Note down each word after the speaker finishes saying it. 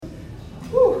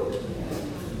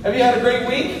Have you had a great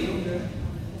week?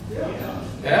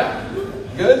 Yeah?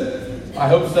 Good? I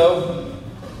hope so.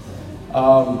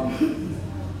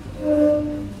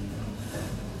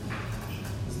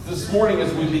 This morning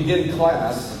as we begin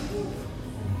class,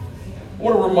 I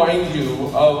want to remind you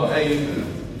of a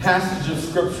passage of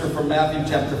Scripture from Matthew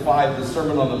chapter 5, the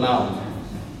Sermon on the Mount.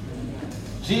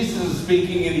 Jesus is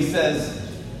speaking and he says,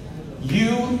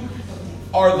 "You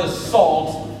are the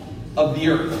salt of the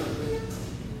earth."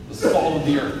 The salt of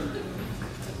the earth.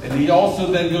 And he also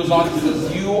then goes on and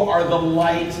says, "You are the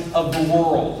light of the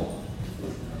world."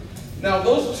 Now,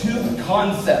 those two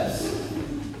concepts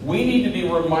we need to be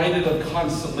reminded of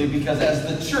constantly, because as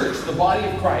the church, the body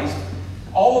of Christ,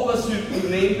 all of us who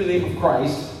name the name of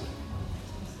Christ,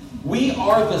 we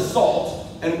are the salt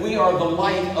and we are the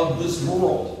light of this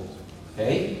world.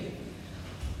 Okay?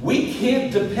 We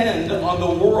can't depend on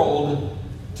the world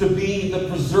to be the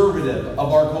preservative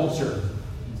of our culture.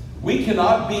 We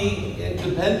cannot be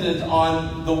dependent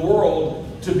on the world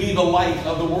to be the light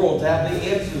of the world, to have the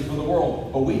answers for the world.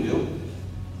 But we do.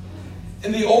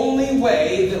 And the only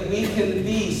way that we can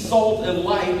be salt and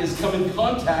light is come in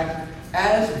contact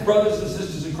as brothers and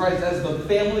sisters in Christ, as the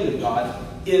family of God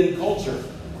in culture.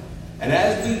 And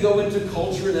as we go into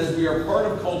culture and as we are part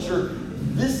of culture,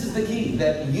 this is the key,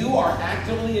 that you are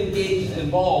actively engaged,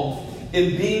 involved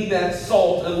in being that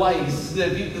salt and light.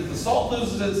 If the salt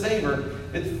loses its savor,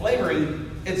 its flavoring,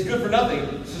 it's good for nothing.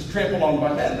 It's just trampled on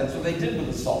by men. That's what they did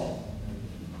with the salt.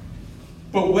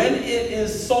 But when it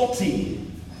is salty,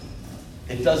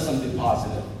 it does something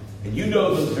positive. And you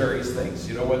know those various things.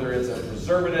 You know, whether it's a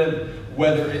preservative,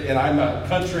 and I'm a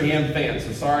country ham fan.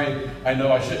 So sorry, I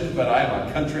know I shouldn't, but I'm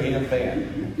a country ham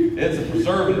fan. It's a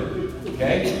preservative.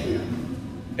 Okay?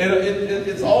 And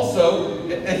it's also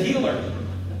a healer.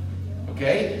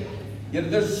 Okay? You know,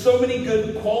 there's so many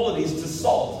good qualities to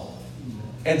salt.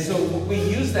 And so we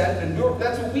use that, and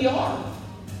that's what we are.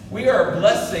 We are a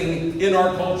blessing in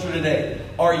our culture today.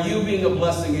 Are you being a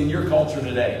blessing in your culture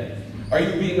today? Are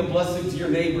you being a blessing to your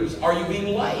neighbors? Are you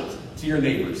being light to your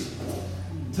neighbors?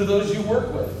 To those you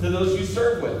work with, to those you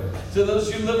serve with, to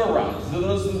those you live around, to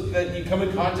those that you come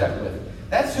in contact with.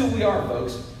 That's who we are,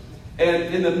 folks.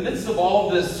 And in the midst of all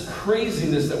of this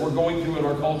craziness that we're going through in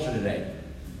our culture today,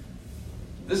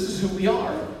 this is who we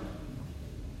are.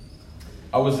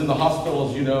 I was in the hospital,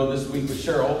 as you know, this week with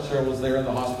Cheryl. Cheryl was there in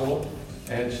the hospital,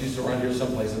 and she's around here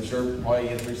someplace, I'm sure, probably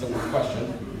answering someone's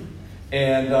question.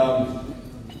 And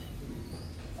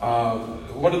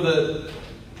one of the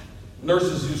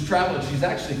nurses who's traveling, she's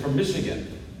actually from Michigan,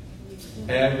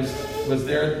 and was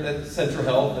there at Central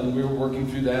Health, and we were working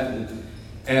through that,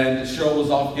 and Cheryl was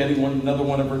off getting another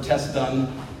one of her tests done,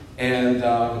 and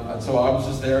so I was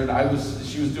just there, and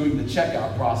she was doing the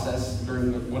checkout process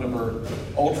during one of her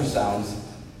ultrasounds,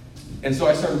 and so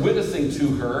I started witnessing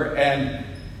to her and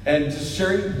just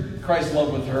sharing Christ's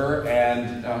love with her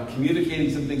and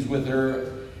communicating some things with her,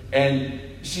 and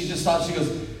she just thought, she goes,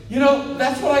 "You know,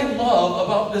 that's what I love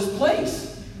about this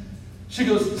place." She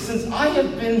goes, "Since I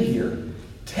have been here,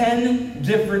 10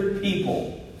 different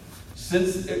people,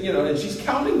 since, you know," and she's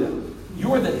counting them.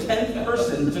 "You are the 10th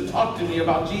person to talk to me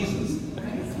about Jesus."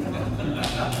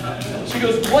 She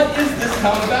goes, "What is this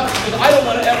town about?" She goes, "I don't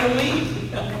want to ever leave."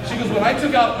 She goes, "When I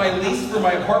took out my lease for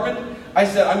my apartment, I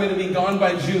said, I'm going to be gone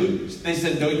by June. They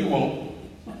said, no, you won't."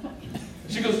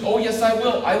 She goes, "Oh, yes, I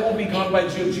will. I will be gone by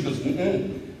June." She goes,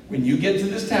 "When you get to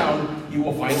this town, you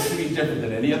will find it to be different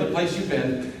than any other place you've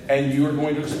been, and you are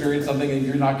going to experience something, and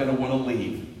you're not going to want to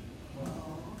leave."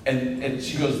 And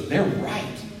she goes, "They're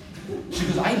right." She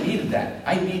goes, "I needed that.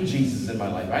 I need Jesus in my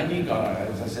life. I need God."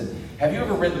 I said, "Have you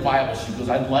ever read the Bible?" She goes,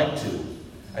 "I'd like to."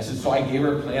 I said, so I gave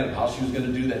her a plan of how she was going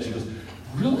to do that. She goes,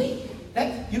 "Really?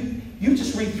 You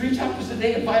just read 3 chapters a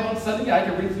day and 5 on Sunday, and I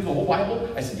can read through the whole Bible?"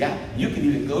 I said, "Yeah, you can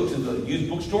even go to the used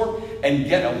bookstore and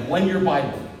get a 1-year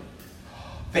Bible."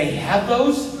 "They have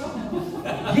those?"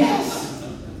 "Yes.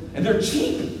 And they're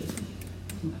cheap."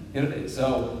 You know,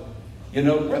 so, you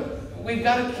know, we've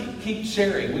got to keep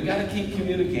sharing. We've got to keep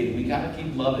communicating. We've got to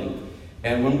keep loving.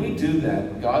 And when we do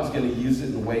that, God's going to use it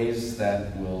in ways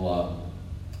that will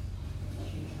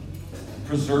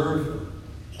preserve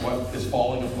what is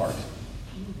falling apart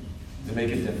to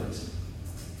make a difference.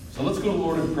 So let's go to the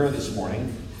Lord in prayer this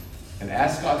morning and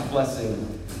ask God's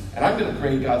blessing. And I'm going to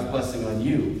pray God's blessing on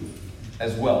you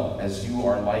as well, as you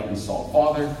are light and salt.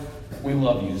 Father, we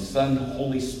love you. Son,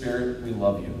 Holy Spirit, we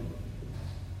love you.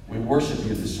 We worship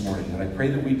you this morning, and I pray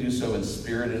that we do so in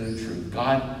spirit and in truth.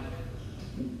 God,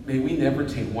 may we never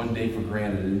take one day for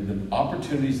granted, and the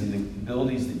opportunities and the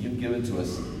abilities that you've given to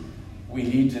us, we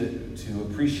need to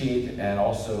appreciate and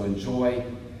also enjoy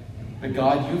But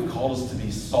God, you've called us to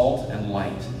be salt and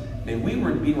light. May we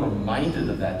be reminded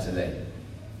of that today.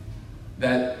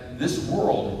 That this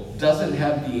world doesn't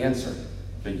have the answer,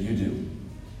 but you do.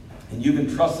 And you've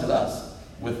entrusted us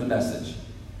with the message.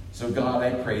 So God,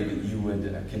 I pray that you would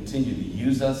continue to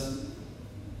use us.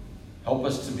 Help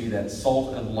us to be that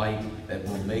salt and light that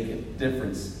will make a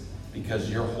difference, because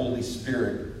your Holy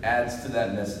Spirit adds to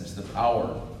that message the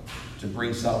power to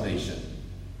bring salvation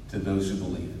to those who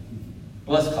believe.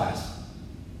 Bless class.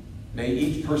 May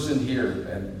each person here,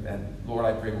 and Lord,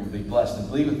 I pray will be blessed,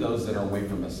 and be with those that are away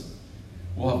from us.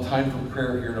 We'll have time for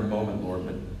prayer here in a moment, Lord,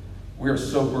 but we are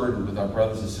so burdened with our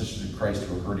brothers and sisters in Christ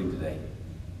who are hurting today.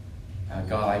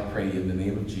 God, I pray in the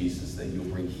name of Jesus that you'll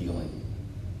bring healing.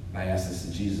 And I ask this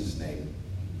in Jesus' name.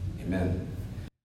 Amen.